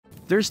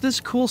There's this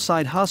cool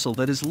side hustle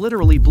that is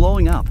literally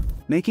blowing up,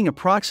 making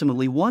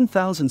approximately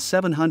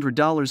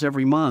 $1,700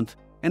 every month,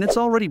 and it's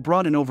already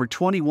brought in over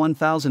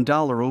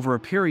 $21,000 over a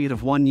period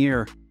of 1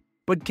 year.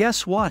 But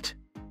guess what?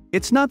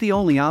 It's not the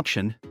only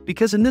option,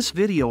 because in this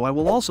video I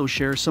will also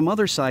share some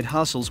other side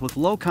hustles with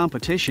low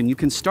competition you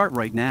can start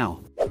right now.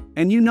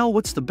 And you know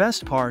what's the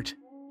best part?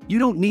 You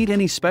don't need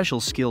any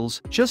special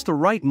skills, just the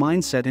right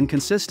mindset and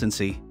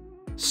consistency.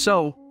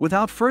 So,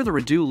 without further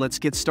ado, let's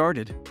get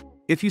started.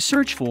 If you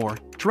search for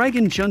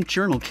Dragon Junk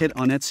Journal Kit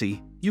on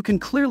Etsy, you can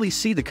clearly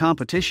see the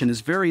competition is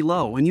very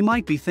low, and you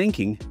might be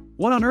thinking,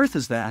 what on earth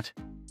is that?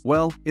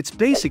 Well, it's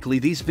basically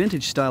these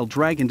vintage-style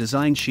dragon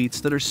design sheets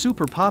that are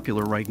super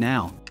popular right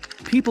now.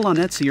 People on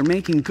Etsy are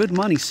making good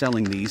money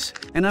selling these,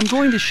 and I'm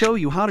going to show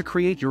you how to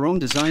create your own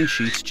design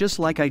sheets just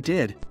like I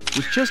did,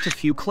 with just a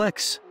few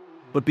clicks.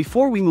 But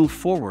before we move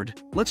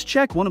forward, let's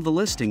check one of the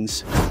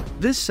listings.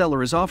 This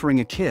seller is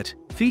offering a kit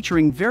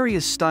featuring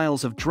various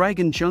styles of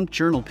dragon junk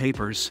journal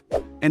papers.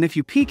 And if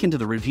you peek into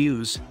the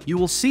reviews, you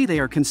will see they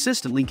are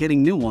consistently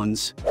getting new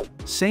ones.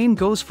 Same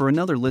goes for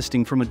another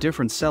listing from a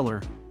different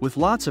seller, with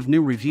lots of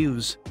new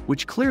reviews,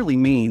 which clearly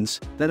means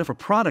that if a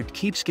product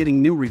keeps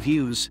getting new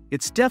reviews,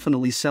 it's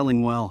definitely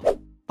selling well.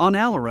 On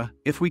Alora,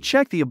 if we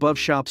check the above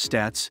shop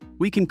stats,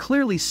 we can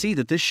clearly see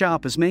that this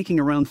shop is making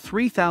around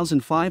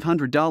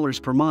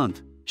 $3,500 per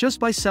month, just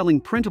by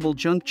selling printable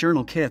junk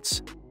journal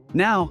kits.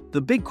 Now,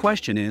 the big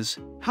question is,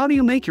 how do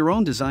you make your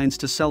own designs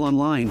to sell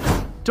online?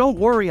 Don't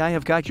worry, I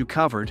have got you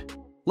covered.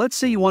 Let's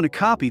say you want to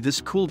copy this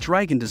cool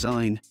dragon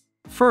design.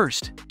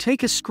 First,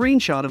 take a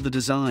screenshot of the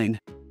design.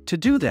 To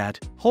do that,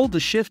 hold the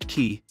Shift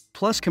key,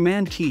 plus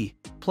Command key,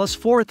 plus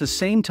 4 at the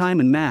same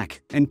time in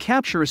Mac, and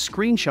capture a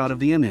screenshot of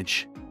the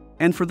image.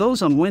 And for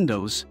those on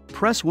Windows,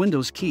 press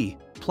Windows key,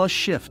 plus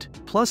Shift,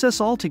 plus S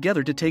all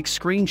together to take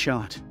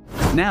screenshot.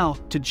 Now,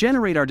 to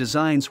generate our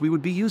designs we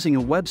would be using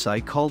a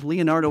website called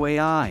Leonardo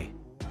AI.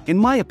 In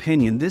my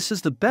opinion, this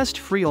is the best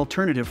free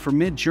alternative for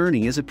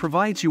Mid-Journey as it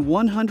provides you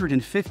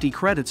 150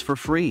 credits for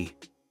free.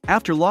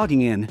 After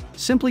logging in,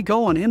 simply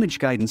go on Image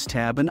Guidance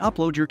tab and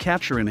upload your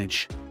capture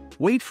image.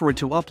 Wait for it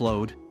to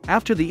upload.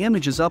 After the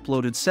image is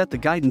uploaded, set the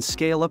guidance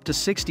scale up to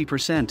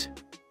 60%.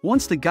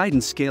 Once the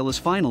guidance scale is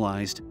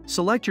finalized,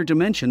 select your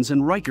dimensions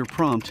and write your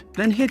prompt,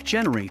 then hit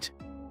Generate.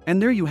 And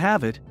there you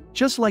have it.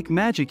 Just like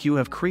magic, you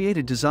have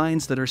created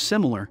designs that are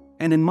similar,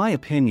 and in my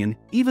opinion,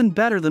 even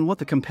better than what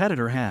the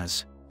competitor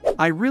has.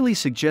 I really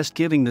suggest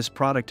giving this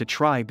product a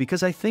try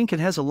because I think it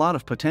has a lot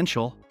of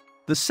potential.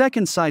 The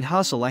second side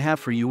hustle I have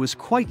for you is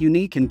quite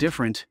unique and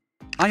different.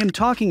 I am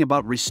talking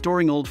about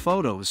restoring old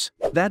photos.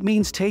 That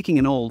means taking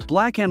an old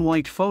black and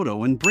white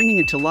photo and bringing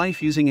it to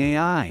life using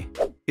AI.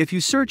 If you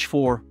search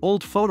for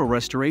old photo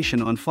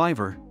restoration on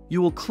Fiverr,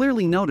 you will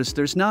clearly notice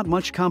there's not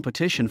much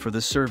competition for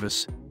this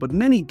service, but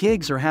many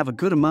gigs have a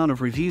good amount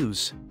of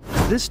reviews.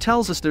 This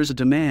tells us there's a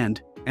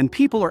demand, and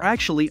people are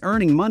actually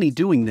earning money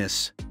doing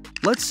this.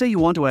 Let's say you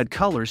want to add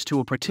colors to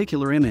a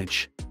particular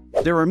image.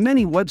 There are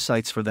many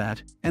websites for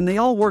that, and they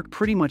all work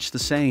pretty much the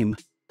same.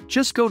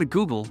 Just go to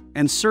Google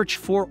and search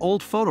for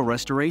old photo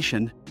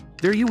restoration.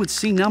 There you would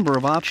see number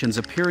of options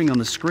appearing on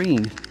the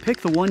screen. Pick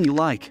the one you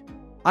like.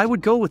 I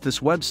would go with this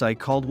website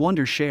called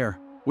Wondershare,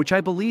 which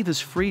I believe is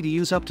free to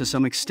use up to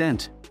some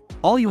extent.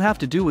 All you have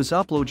to do is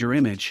upload your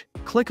image,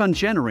 click on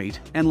Generate,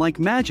 and like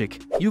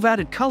magic, you've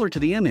added color to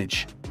the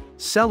image.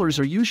 Sellers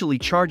are usually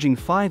charging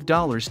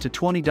 $5 to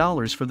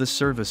 $20 for this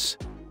service.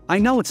 I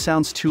know it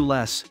sounds too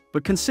less,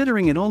 but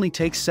considering it only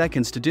takes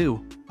seconds to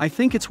do, I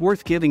think it's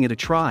worth giving it a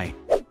try.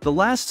 The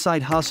last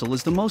side hustle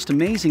is the most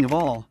amazing of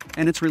all,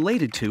 and it's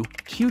related to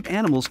cute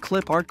animals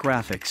clip art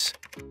graphics.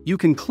 You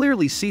can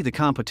clearly see the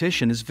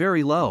competition is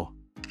very low.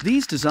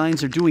 These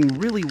designs are doing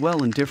really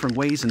well in different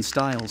ways and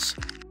styles.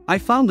 I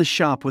found the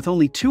shop with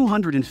only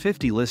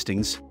 250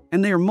 listings,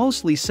 and they are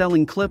mostly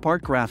selling clip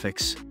art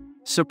graphics.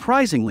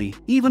 Surprisingly,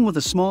 even with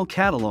a small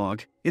catalog,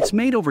 it's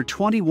made over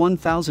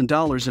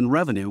 $21,000 in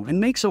revenue and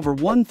makes over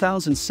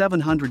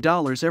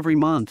 $1,700 every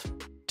month.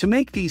 To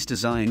make these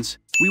designs,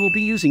 we will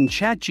be using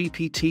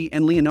ChatGPT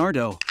and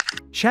Leonardo.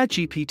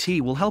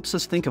 ChatGPT will help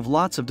us think of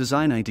lots of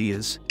design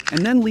ideas,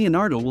 and then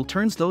Leonardo will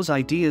turn those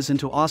ideas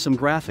into awesome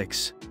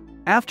graphics.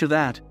 After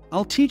that,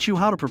 I'll teach you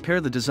how to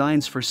prepare the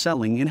designs for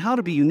selling and how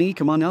to be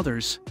unique among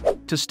others.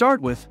 To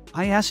start with,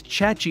 I asked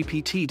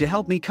ChatGPT to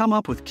help me come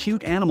up with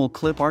cute animal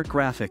clip art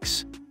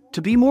graphics.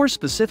 To be more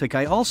specific,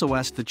 I also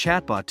asked the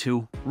chatbot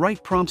to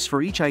write prompts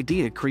for each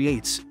idea it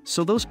creates,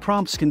 so those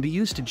prompts can be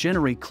used to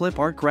generate clip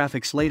art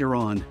graphics later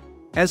on.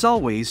 As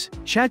always,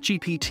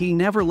 ChatGPT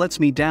never lets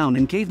me down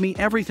and gave me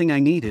everything I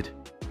needed.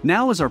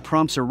 Now as our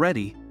prompts are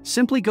ready,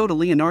 simply go to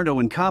Leonardo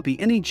and copy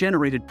any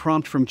generated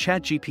prompt from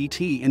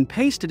ChatGPT and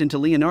paste it into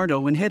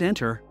Leonardo and hit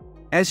enter.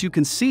 As you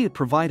can see, it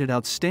provided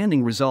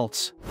outstanding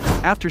results.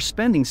 After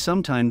spending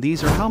some time,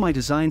 these are how my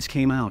designs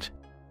came out.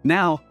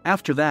 Now,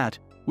 after that,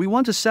 we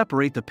want to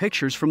separate the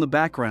pictures from the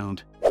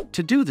background.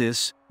 To do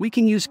this, we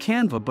can use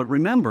Canva, but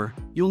remember,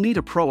 you'll need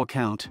a pro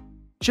account.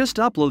 Just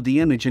upload the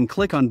image and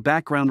click on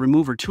Background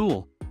Remover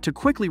tool to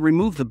quickly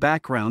remove the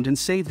background and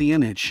save the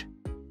image.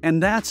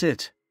 And that's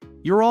it.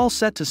 you're all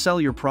set to sell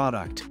your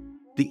product.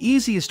 The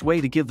easiest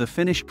way to give the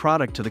finished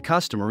product to the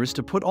customer is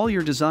to put all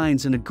your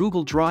designs in a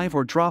Google Drive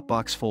or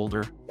Dropbox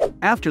folder.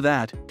 After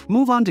that,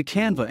 move on to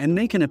Canva and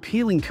make an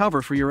appealing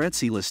cover for your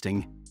Etsy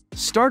listing.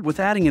 Start with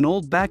adding an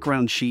old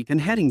background sheet and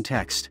heading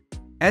text.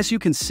 As you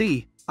can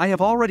see, I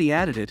have already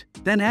added it,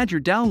 then add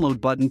your download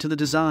button to the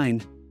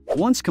design.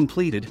 Once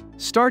completed,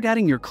 start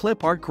adding your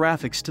clip art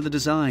graphics to the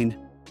design.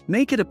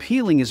 Make it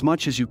appealing as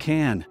much as you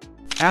can.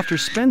 After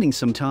spending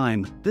some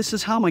time, this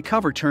is how my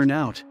cover turned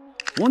out.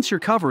 Once your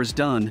cover is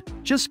done,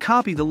 just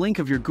copy the link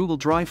of your Google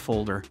Drive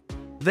folder.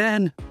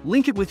 Then,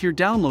 link it with your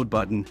download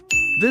button.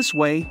 This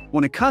way,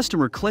 when a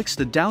customer clicks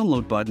the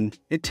download button,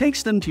 it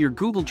takes them to your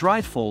Google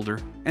Drive folder,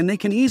 and they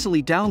can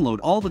easily download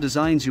all the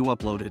designs you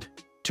uploaded.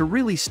 To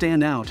really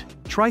stand out,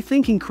 try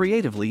thinking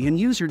creatively and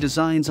use your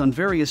designs on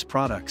various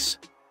products.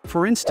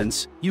 For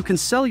instance, you can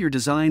sell your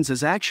designs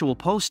as actual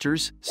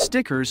posters,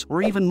 stickers,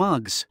 or even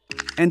mugs.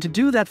 And to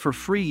do that for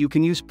free, you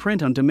can use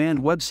print-on-demand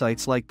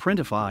websites like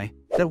Printify.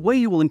 That way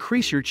you will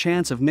increase your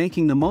chance of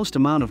making the most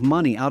amount of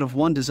money out of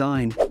one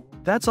design.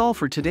 That's all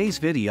for today's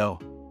video.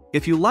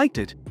 If you liked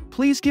it,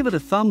 please give it a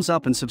thumbs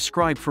up and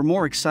subscribe for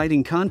more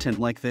exciting content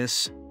like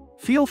this.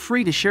 Feel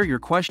free to share your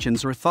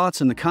questions or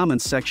thoughts in the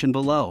comments section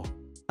below.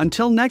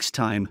 Until next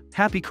time,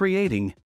 happy creating!